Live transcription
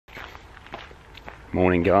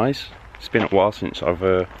Morning guys, it's been a while since I've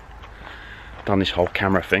done this whole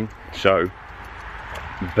camera thing, so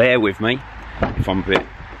bear with me if I'm a bit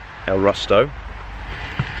El Rusto.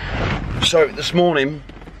 So this morning,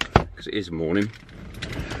 because it is a morning,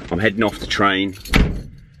 I'm heading off to train. I'm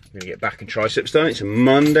going to get back and triceps done. It's a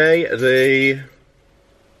Monday the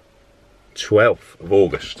 12th of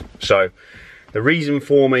August. So the reason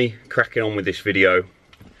for me cracking on with this video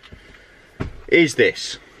is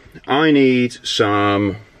this. I need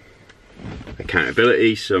some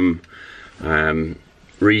accountability, some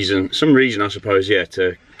reason I suppose, yeah,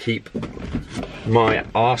 to keep my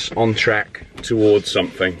arse on track towards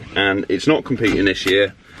something. And it's not competing this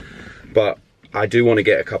year, but I do want to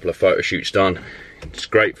get a couple of photo shoots done. It's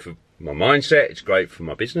great for my mindset, it's great for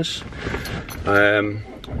my business.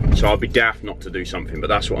 So I'll be daft not to do something, but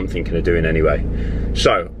that's what I'm thinking of doing anyway.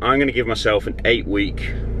 So I'm going to give myself an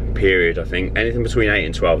 8-week period, I think, anything between 8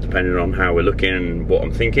 and 12, depending on how we're looking and what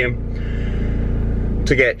I'm thinking,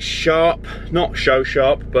 to get sharp, not show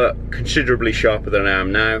sharp, but considerably sharper than I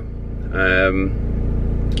am now. I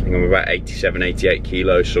think I'm about 87, 88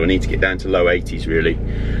 kilos, so I need to get down to low 80s really,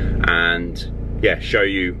 and yeah, show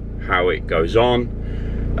you how it goes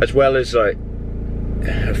on, as well as like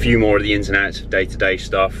a few more of the ins and outs of day-to-day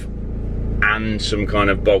stuff, and some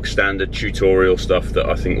kind of bog standard tutorial stuff that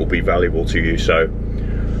I think will be valuable to you. So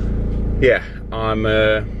yeah, I don't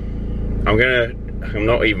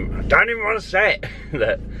even want to say it,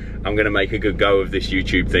 that I'm gonna make a good go of this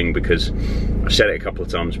YouTube thing, because I've said it a couple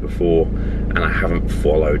of times before and I haven't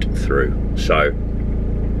followed through. So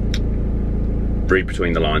read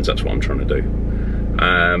between the lines, that's what I'm trying to do.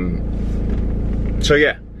 So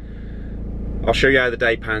yeah, I'll show you how the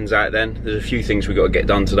day pans out then. There's a few things we've got to get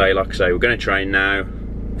done today. Like I say, we're going to train now,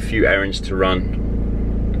 a few errands to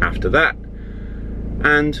run after that,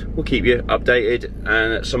 and we'll keep you updated.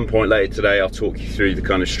 And at some point later today, I'll talk you through the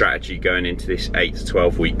kind of strategy going into this 8 to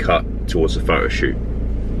 12 week cut towards the photo shoot.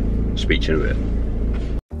 Speak to you in a bit.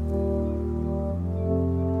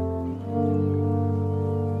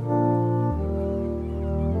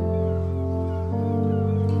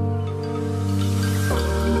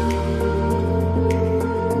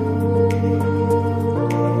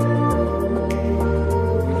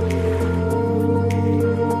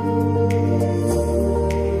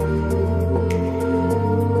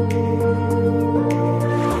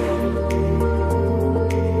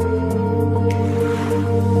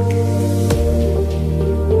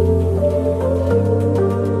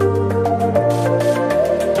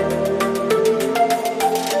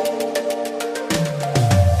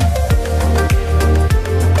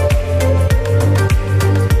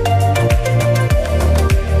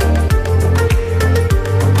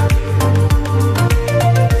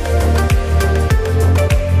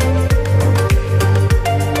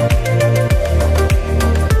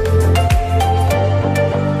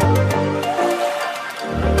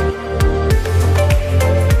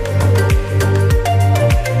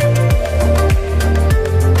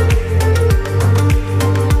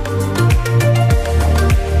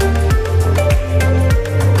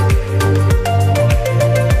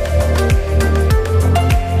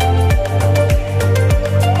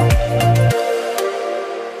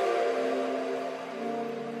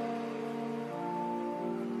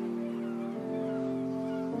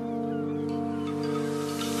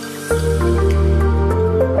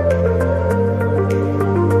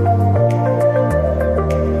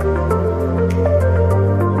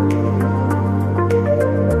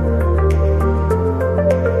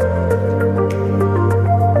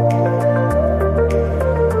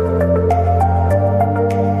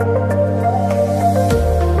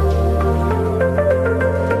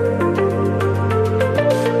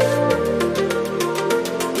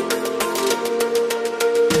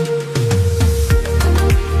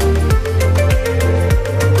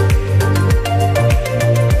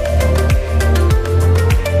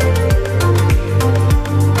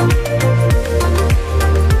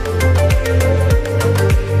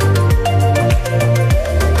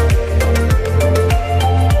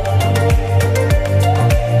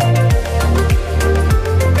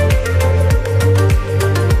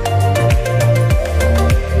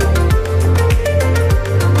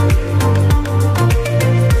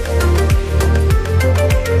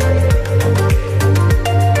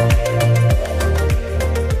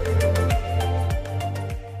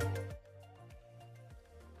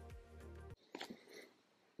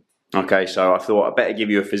 Okay, so I thought I'd better give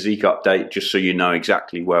you a physique update just so you know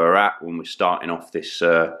exactly where we're at when we're starting off this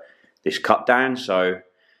this cut down. So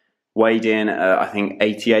weighed in at I think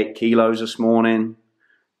 88 kilos this morning.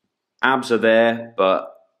 Abs are there,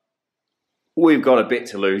 but we've got a bit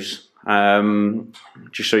to lose.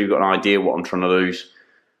 just so you've got an idea what I'm trying to lose.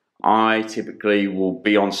 I typically will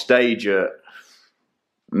be on stage at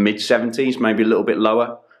mid-70s, maybe a little bit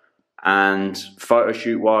lower, and photo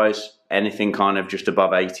shoot wise, anything kind of just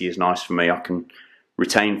above 80 is nice for me. I can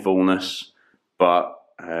retain fullness, but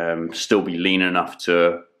still be lean enough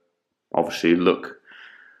to obviously look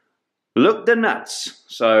the nuts.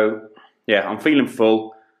 So yeah, I'm feeling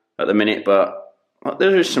full at the minute, but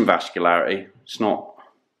there is some vascularity. It's not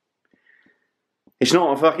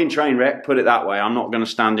a fucking train wreck, put it that way. I'm not going to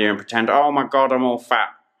stand here and pretend, oh my god, I'm all fat.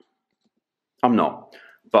 I'm not,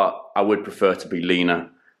 but I would prefer to be leaner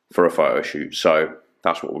for a photo shoot. So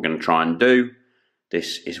that's what we're going to try and do.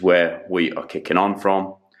 This is where we are kicking on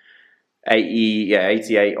from.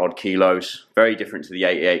 88 odd kilos, very different to the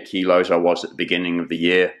 88 kilos I was at the beginning of the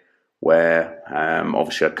year, where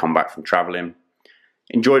obviously I'd come back from traveling,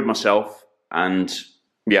 enjoyed myself, and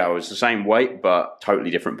yeah, I was the same weight but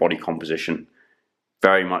totally different body composition.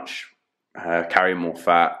 Very much carrying more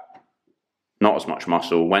fat, not as much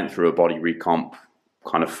muscle. Went through a body recomp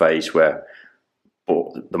kind of phase where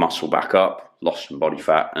brought the muscle back up, lost some body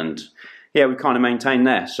fat, and yeah, we kind of maintained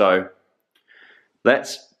there. So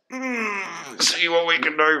let's see what we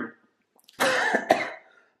can do.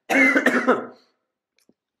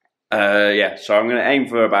 Yeah, so I'm going to aim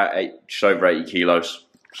for about just over 80 kilos.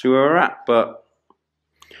 See where we're at, but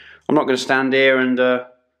I'm not going to stand here and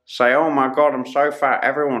say, oh my god, I'm so fat,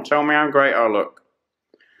 everyone tell me how great I look.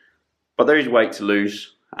 But there is weight to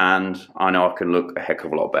lose, and I know I can look a heck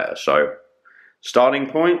of a lot better. So, starting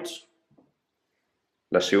point,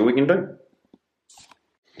 let's see what we can do.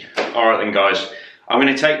 Alright then guys, I'm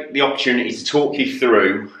going to take the opportunity to talk you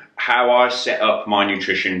through how I set up my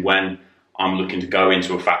nutrition when I'm looking to go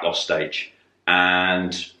into a fat loss stage.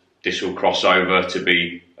 And this will cross over to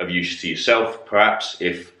be of use to yourself, perhaps,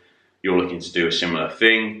 if you're looking to do a similar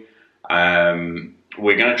thing.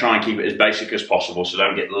 We're going to try and keep it as basic as possible, so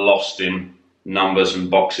don't get lost in numbers and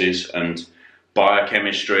boxes and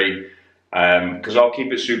biochemistry, because I'll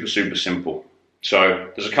keep it super simple. So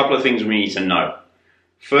there's a couple of things we need to know.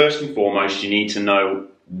 First and foremost, you need to know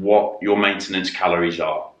what your maintenance calories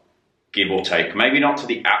are, give or take. Maybe not to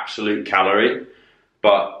the absolute calorie,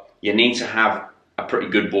 but you need to have a pretty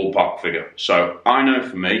good ballpark figure. So I know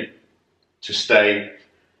for me, to stay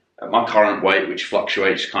at my current weight, which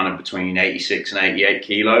fluctuates kind of between 86 and 88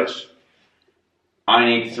 kilos, I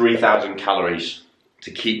need 3,000 calories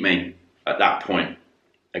to keep me at that point.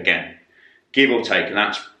 Again, give or take, and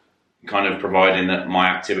that's kind of providing that my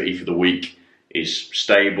activity for the week is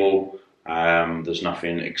stable, there's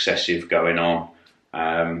nothing excessive going on.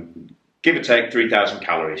 Give or take 3,000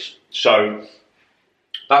 calories. So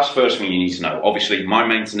that's the first thing you need to know. Obviously, my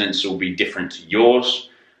maintenance will be different to yours.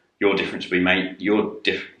 Your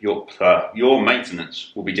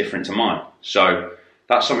maintenance will be different to mine. So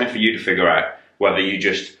that's something for you to figure out, whether you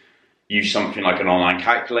just use something like an online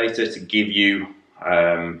calculator to give you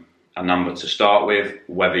a number to start with,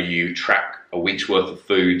 whether you track a week's worth of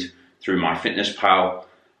food through MyFitnessPal.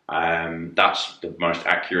 That's the most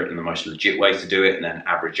accurate and the most legit way to do it, and then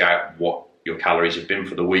average out what your calories have been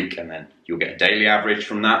for the week, and then you'll get a daily average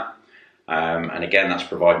from that. And again, that's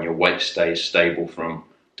providing your weight stays stable from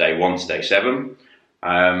day 1 to day 7.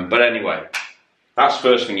 But anyway, that's the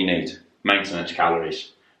first thing you need, maintenance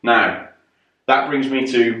calories. Now, that brings me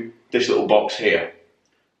to this little box here.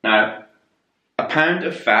 Now, a pound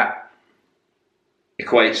of fat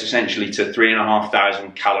equates essentially to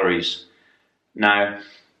 3,500 calories. Now,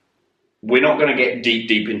 we're not going to get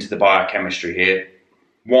deep into the biochemistry here.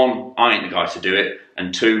 1, I ain't the guy to do it,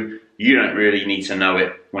 and 2, you don't really need to know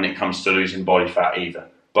it when it comes to losing body fat either.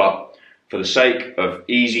 But for the sake of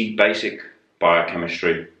easy, basic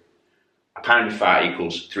biochemistry, a pound of fat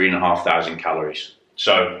equals 3,500 calories.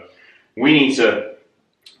 So we need to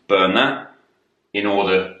burn that in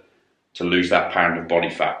order to lose that pound of body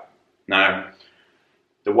fat. Now,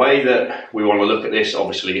 the way that we want to look at this,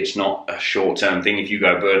 obviously it's not a short-term thing. If you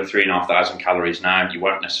go burn 3,500 calories now, you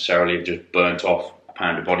won't necessarily have just burnt off a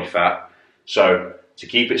pound of body fat. So to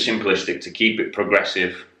keep it simplistic, to keep it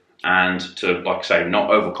progressive, and to, like I say,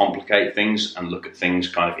 not overcomplicate things and look at things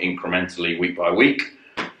kind of incrementally week by week,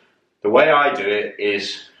 the way I do it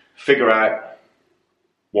is figure out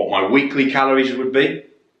what my weekly calories would be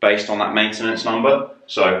based on that maintenance number.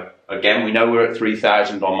 So again, we know we're at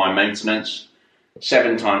 3,000 on my maintenance.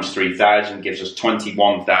 7 times 3,000 gives us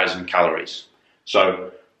 21,000 calories.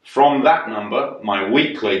 So from that number, my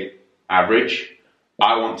weekly average,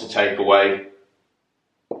 I want to take away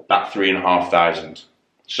that 3,500.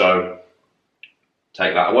 So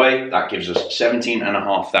take that away, that gives us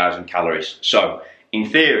 17,500 calories. So in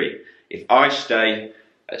theory, if I stay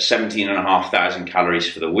at 17,500 calories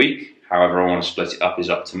for the week. However I want to split it up is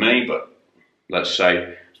up to me, but let's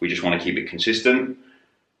say we just want to keep it consistent.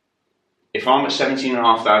 If I'm at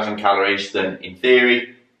 17,500 calories, then in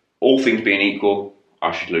theory, all things being equal,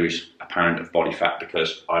 I should lose a pound of body fat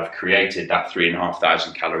because I've created that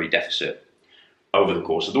 3,500 calorie deficit over the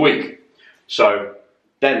course of the week. So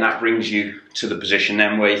then that brings you to the position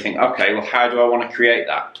then where you think, okay, well, how do I want to create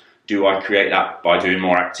that? Do I create that by doing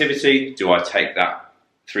more activity? Do I take that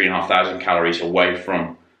 3,500 calories away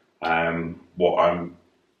from what I'm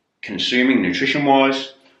consuming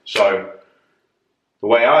nutrition-wise? So the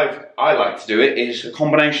way I like to do it is a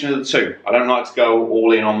combination of the two. I don't like to go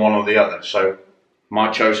all in on one or the other. So my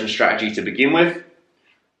chosen strategy to begin with,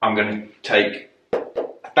 I'm going to take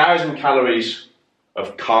 1,000 calories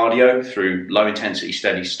of cardio through low intensity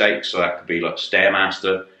steady state. So that could be like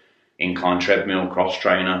Stairmaster, incline treadmill, cross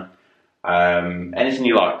trainer, anything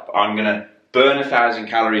you like. But I'm going to burn 1,000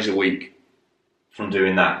 calories a week from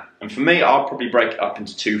doing that. And for me, I'll probably break it up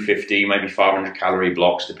into 250, maybe 500 calorie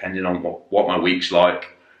blocks, depending on what my week's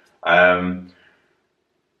like. But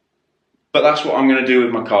that's what I'm going to do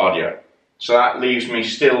with my cardio. So that leaves me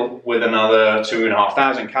still with another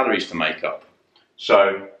 2,500 calories to make up.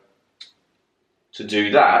 So to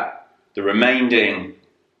do that, the remainder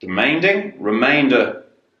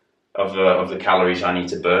of the calories I need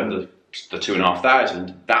to burn, the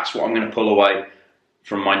 2,500, that's what I'm going to pull away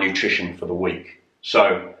from my nutrition for the week.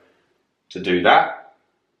 So to do that,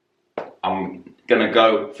 I'm going to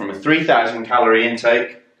go from a 3,000 calorie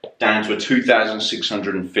intake down to a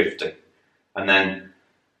 2,650, and then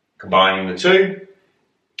combining the two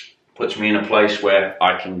puts me in a place where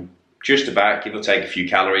I can just about, give or take a few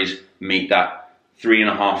calories, meet that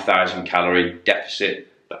 3,500 calorie deficit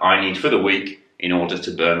that I need for the week in order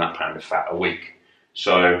to burn that pound of fat a week.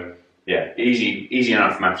 So yeah, easy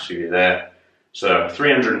enough maths for you there. So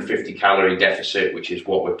 350 calorie deficit, which is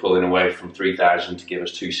what we're pulling away from 3,000 to give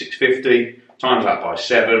us 2,650, times that by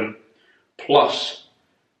 7, plus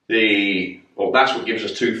that's what gives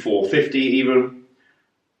us 2,450 even.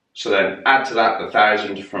 So then add to that the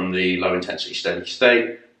 1,000 from the low intensity steady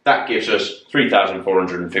state, that gives us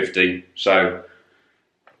 3,450. So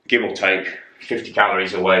give or take 50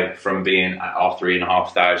 calories away from being at our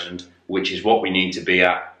 3,500, which is what we need to be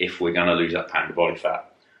at if we're going to lose that pound of body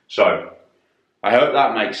fat. So I hope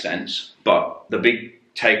that makes sense, but the big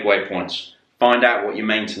takeaway points: find out what your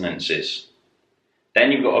maintenance is.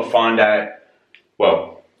 Then you've got to find out,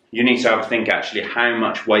 well, you need to have a think actually, how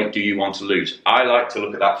much weight do you want to lose? I like to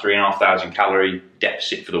look at that 3,500 calorie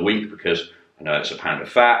deficit for the week because I know it's a pound of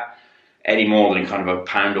fat. Any more than kind of a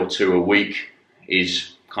pound or two a week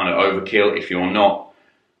is kind of overkill if you're not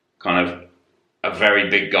kind of a very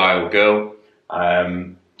big guy or girl.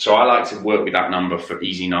 So I like to work with that number for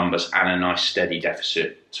easy numbers and a nice steady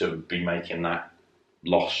deficit to be making that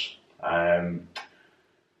loss.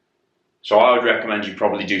 So I would recommend you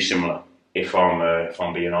probably do similar if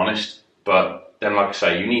I'm being honest. But then, like I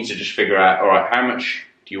say, you need to just figure out, all right, how much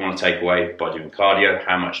do you want to take away by doing cardio?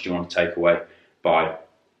 How much do you want to take away by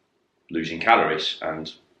losing calories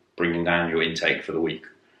and bringing down your intake for the week?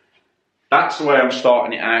 That's the way I'm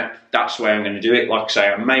starting it out. That's the way I'm going to do it. Like I say,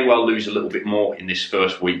 I may well lose a little bit more in this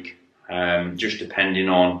first week, just depending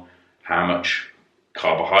on how much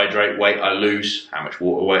carbohydrate weight I lose, how much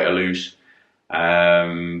water weight I lose.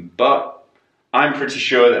 But I'm pretty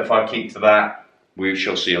sure that if I keep to that, we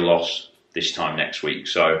shall see a loss this time next week.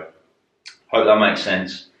 So hope that makes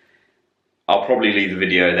sense. I'll probably leave the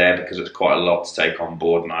video there because it's quite a lot to take on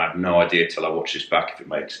board, and I have no idea till I watch this back if it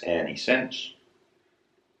makes any sense.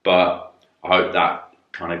 But I hope that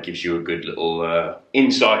kind of gives you a good little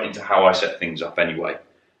insight into how I set things up anyway.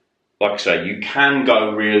 Like I say, you can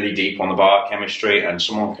go really deep on the biochemistry, and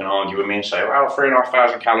someone can argue with me and say, well,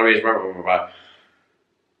 3,500 calories, blah, blah, blah, blah.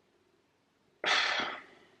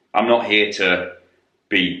 I'm not here to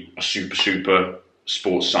be a super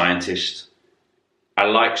sports scientist. I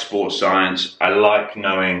like sports science. I like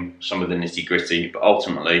knowing some of the nitty gritty, but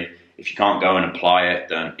ultimately, if you can't go and apply it,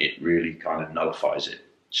 then it really kind of nullifies it.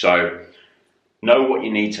 So know what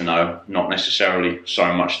you need to know, not necessarily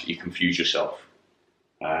so much that you confuse yourself.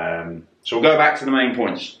 So we'll go back to the main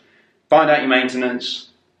points. Find out your maintenance,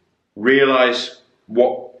 realize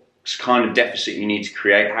what kind of deficit you need to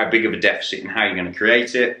create, how big of a deficit and how you're going to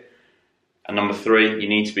create it. And number 3, you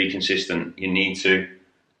need to be consistent. You need to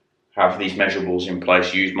have these measurables in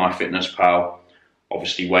place. Use MyFitnessPal,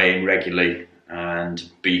 obviously weigh in regularly,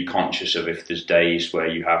 and be conscious of if there's days where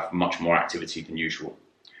you have much more activity than usual.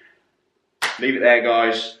 Leave it there,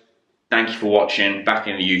 guys. Thank you for watching. Back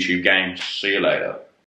in the YouTube game. See you later.